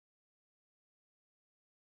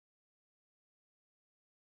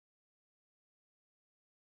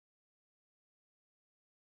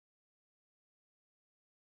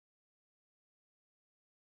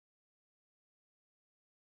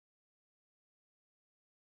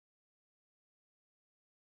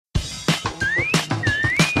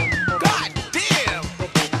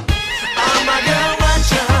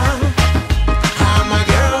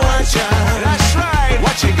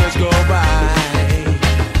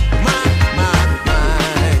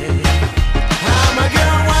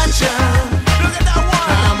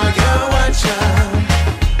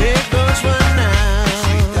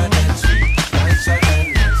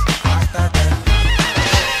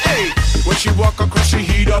walk across, she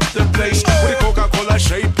heat up the place. With a Coca-Cola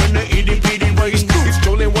shape and the itty-bitty waist. If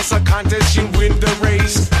strolling was a contest, she win the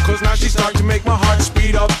race. Cause now she start to make my heart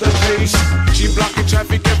speed up the pace. She blocking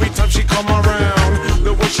traffic every time she come around.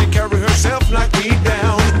 The way she carry herself knock me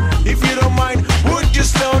down. If you don't mind, would you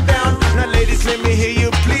slow down? Now ladies, let me hear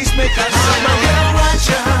you, please make us sing. I'm a girl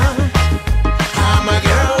watcher, I'm a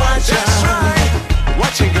girl watcher. That's right,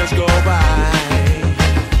 watching girls go by.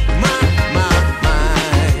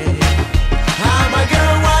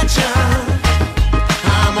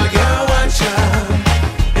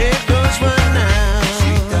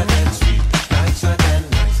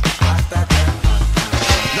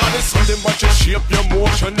 But your shape, your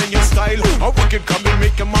motion and your style, how we can come in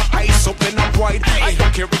making my eyes open up wide. I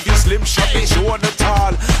don't care if you're slim, short, and short or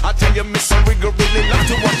tall. I tell you, Miss Rigger really love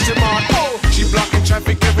to watch them all. Oh, she blocking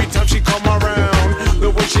traffic every time she come around. The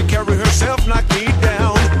way she carry herself knock me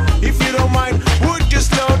down. If you don't mind, would you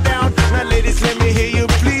slow down? Now ladies, let me hear you,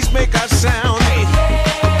 please make a sound.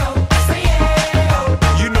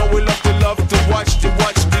 You know we love to watch the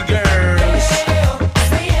girls.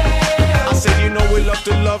 I said you know we love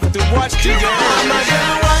to watch the girls. I'm a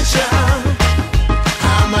girl watcher,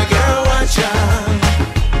 I'm a girl watcher.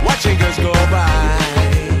 Watching girls go by.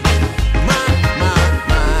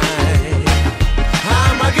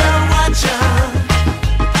 I'm a girl watcher,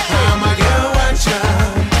 I'm a girl watcher.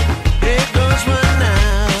 It goes one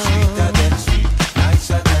now. Sweeter than sweet,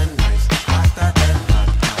 nicer than nice, hotter than hot.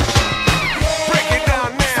 Break it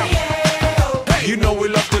down now. You know we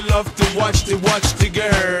love to watch the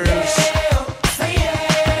girls.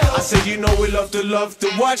 You know we love to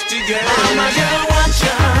watch the girls. I'm a girl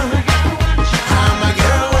watcher, I'm a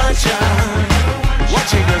girl watcher.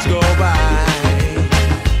 Watching girls go by.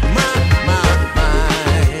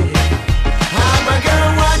 I'm a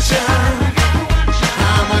girl watcher,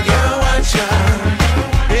 I'm a girl watcher.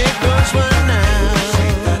 It goes one now.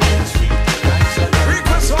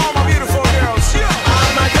 Request all my beautiful girls.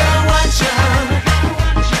 I'm a girl watcher,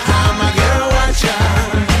 I'm a girl watcher.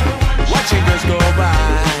 Watching girls go by.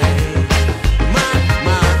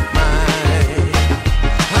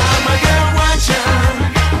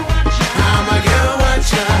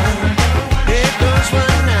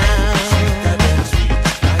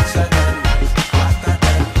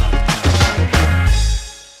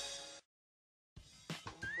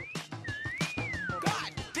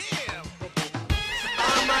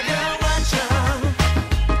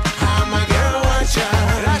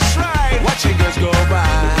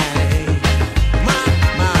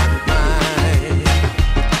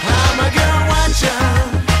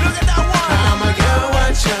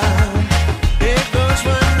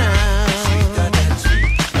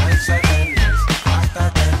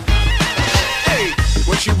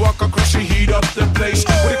 She walk across, she heat up the place.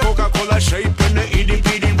 With a Coca-Cola shape and the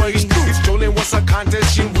itty-bitty waist. If strolling was a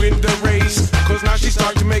contest, she win the race. Cause now she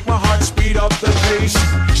start to make my heart speed up the pace.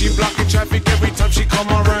 She blocking traffic every time she come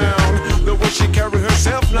around. The way she carry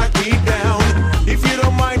herself knock me down. If you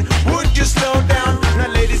don't mind, would you slow down? Now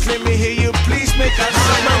ladies, let me hear you, please make us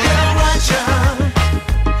sing.